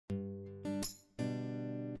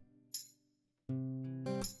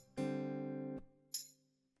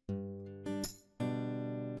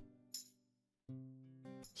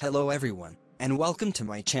Hello everyone, and welcome to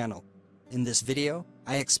my channel. In this video,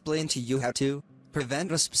 I explain to you how to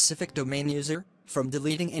prevent a specific domain user from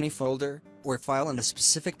deleting any folder or file on a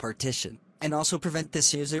specific partition, and also prevent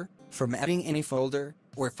this user from adding any folder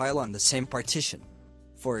or file on the same partition.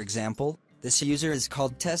 For example, this user is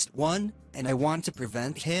called test1, and I want to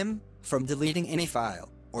prevent him from deleting any file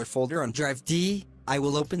or folder on drive D. I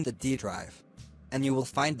will open the D drive, and you will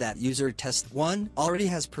find that user test1 already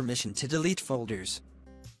has permission to delete folders.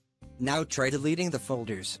 Now try deleting the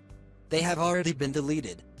folders. They have already been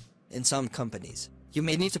deleted. In some companies, you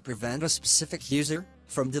may need to prevent a specific user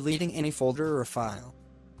from deleting any folder or file.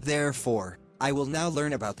 Therefore, I will now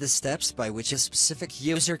learn about the steps by which a specific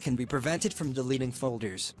user can be prevented from deleting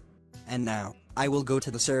folders. And now, I will go to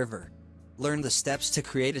the server. Learn the steps to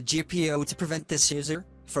create a GPO to prevent this user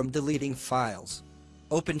from deleting files.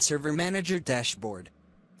 Open Server Manager dashboard.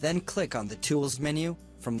 Then click on the Tools menu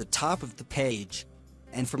from the top of the page.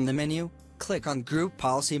 And from the menu, click on Group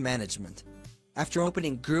Policy Management. After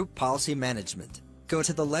opening Group Policy Management, go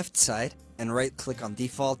to the left side and right-click on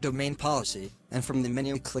Default Domain Policy, and from the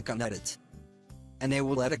menu click on Edit. And I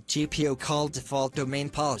will add a GPO called Default Domain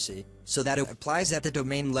Policy, so that it applies at the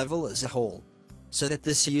domain level as a whole, so that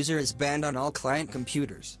this user is banned on all client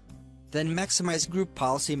computers. Then maximize Group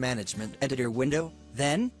Policy Management Editor window,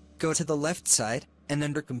 then go to the left side, and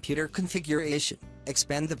under Computer Configuration,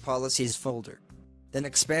 expand the Policies folder. Then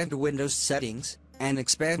expand Windows Settings, and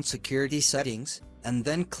expand Security Settings, and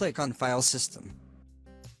then click on File System.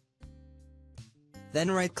 Then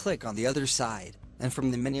right-click on the other side, and from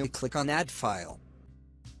the menu click on Add File.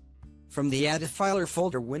 From the Add File or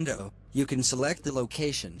Folder window, you can select the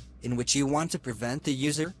location in which you want to prevent the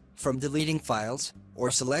user from deleting files, or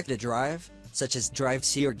select a drive, such as Drive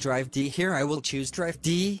C or Drive D. Here I will choose Drive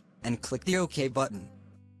D, and click the OK button.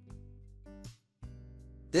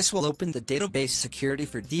 This will open the Database Security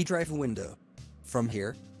for D drive window. From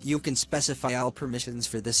here, you can specify all permissions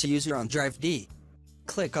for this user on Drive D.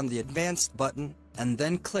 Click on the Advanced button, and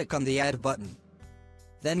then click on the Add button.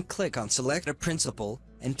 Then click on Select a Principal,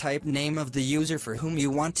 and type name of the user for whom you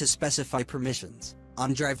want to specify permissions.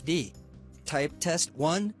 On Drive D, type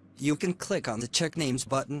test1, you can click on the Check Names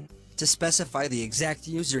button to specify the exact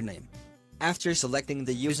username. After selecting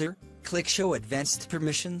the user, click Show Advanced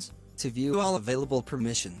Permissions to view all available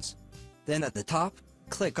permissions. Then at the top,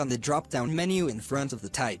 click on the drop-down menu in front of the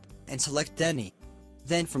type, and select Any.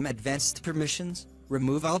 Then from Advanced Permissions,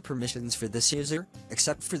 remove all permissions for this user,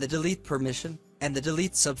 except for the Delete permission, and the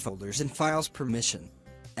Delete Subfolders and Files permission.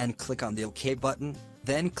 And click on the OK button,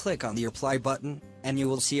 then click on the Apply button, and you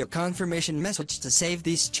will see a confirmation message to save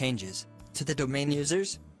these changes. To the domain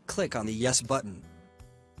users, click on the Yes button.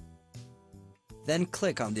 Then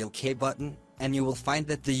click on the OK button, and you will find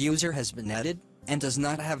that the user has been added, and does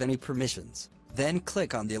not have any permissions. Then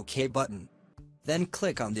click on the OK button. Then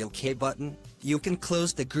click on the OK button, you can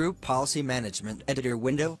close the Group Policy Management Editor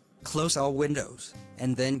window, close all windows,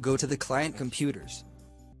 and then go to the client computers.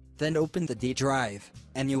 Then open the D drive,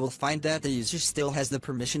 and you will find that the user still has the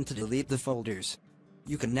permission to delete the folders.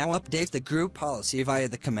 You can now update the group policy via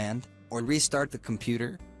the command, or restart the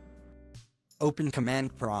computer. Open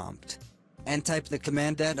Command Prompt, and type the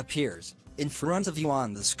command that appears in front of you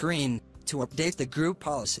on the screen to update the group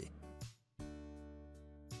policy.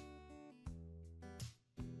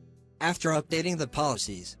 After updating the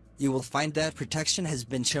policies, you will find that protection has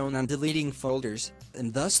been shown on deleting folders,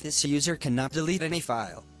 and thus this user cannot delete any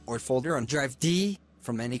file or folder on Drive D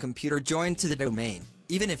from any computer joined to the domain.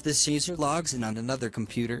 Even if this user logs in on another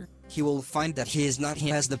computer, he will find that he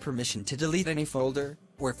has the permission to delete any folder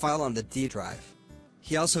or file on the D drive.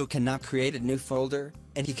 He also cannot create a new folder,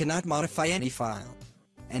 and he cannot modify any file.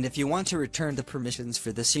 And if you want to return the permissions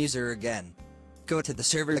for this user again, go to the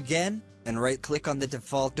server again, and right-click on the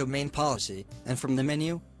default domain policy, and from the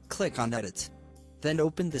menu, click on Edit. Then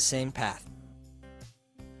open the same path.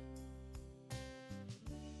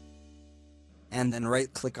 And then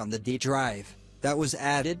right-click on the D drive that was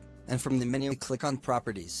added, and from the menu click on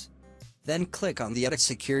Properties. Then click on the Edit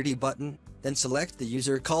Security button, then select the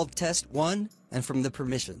user called test1, and from the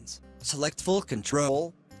permissions, select Full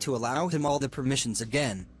Control to allow him all the permissions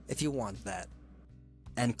again, if you want that.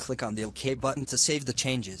 And click on the OK button to save the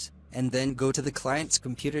changes, and then go to the client's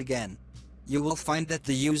computer again. You will find that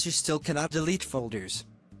the user still cannot delete folders.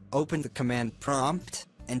 Open the command prompt,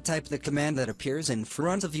 and type the command that appears in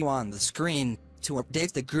front of you on the screen to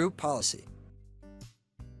update the group policy.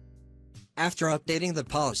 After updating the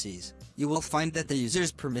policies, you will find that the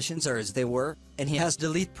user's permissions are as they were, and he has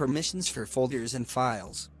delete permissions for folders and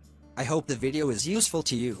files. I hope the video is useful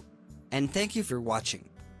to you, and thank you for watching.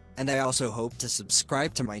 And I also hope to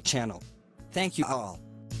subscribe to my channel. Thank you all.